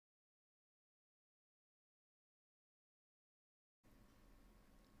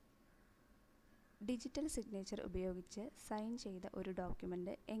Digital signature ഉപയോഗിച്ച് sign ചെയ്ത ഒരു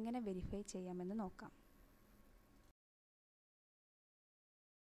ഡോക്യുമെൻ്റ് എങ്ങനെ വെരിഫൈ ചെയ്യാമെന്ന് നോക്കാം.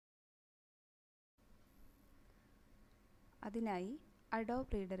 അതിനായി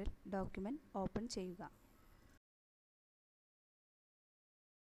അഡോബ് റീഡറിൽ ഡോക്യുമെൻ്റ് ഓപ്പൺ ചെയ്യുക.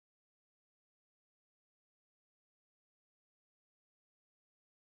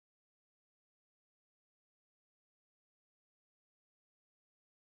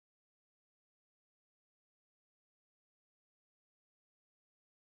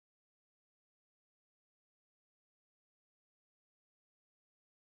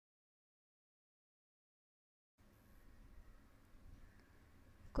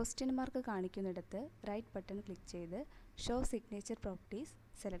 Question mark കാണിക്കുന്നിടത്ത് right button click ചെയ്ത് ഷോ സിഗ്നേച്ചർ പ്രോപ്പർട്ടീസ്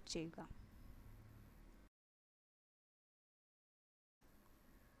സെലക്ട് ചെയ്യുക.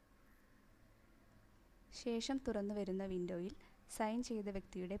 ശേഷം തുറന്നു വരുന്ന വിൻഡോയിൽ സൈൻ ചെയ്ത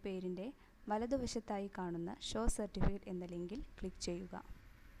വ്യക്തിയുടെ പേരിൻ്റെ വലതുവശത്തായി കാണുന്ന ഷോ സർട്ടിഫിക്കറ്റ് എന്ന ലിങ്കിൽ ക്ലിക്ക് ചെയ്യുക.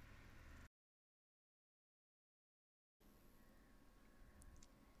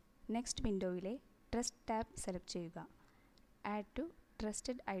 നെക്സ്റ്റ് വിൻഡോയിലെ ട്രസ്റ്റ് ടാബ് സെലക്ട് ചെയ്യുക. Add to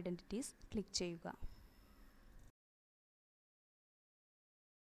trusted identities click ചെയ്യുക.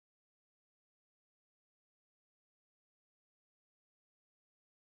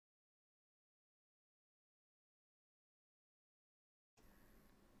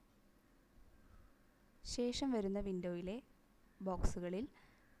 ശേഷം വരുന്ന വിൻഡോയിലെ ബോക്സുകളിൽ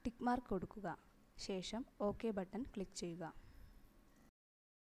ടിക്ക് മാർക്ക് കൊടുക്കുക. ശേഷം ഓക്കെ ബട്ടൺ ക്ലിക്ക് ചെയ്യുക.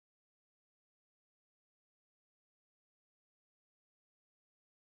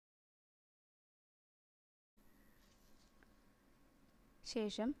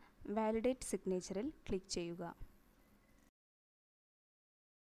 ശേഷം വാലിഡേറ്റ് സിഗ്നേച്ചറിൽ ക്ലിക്ക് ചെയ്യുക.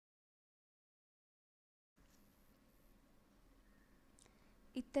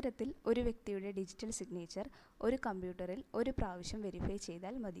 ഇത്തരത്തിൽ ഒരു വ്യക്തിയുടെ ഡിജിറ്റൽ സിഗ്നേച്ചർ ഒരു കമ്പ്യൂട്ടറിൽ ഒരു പ്രാവശ്യം വെരിഫൈ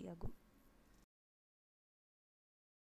ചെയ്താൽ മതിയാകും.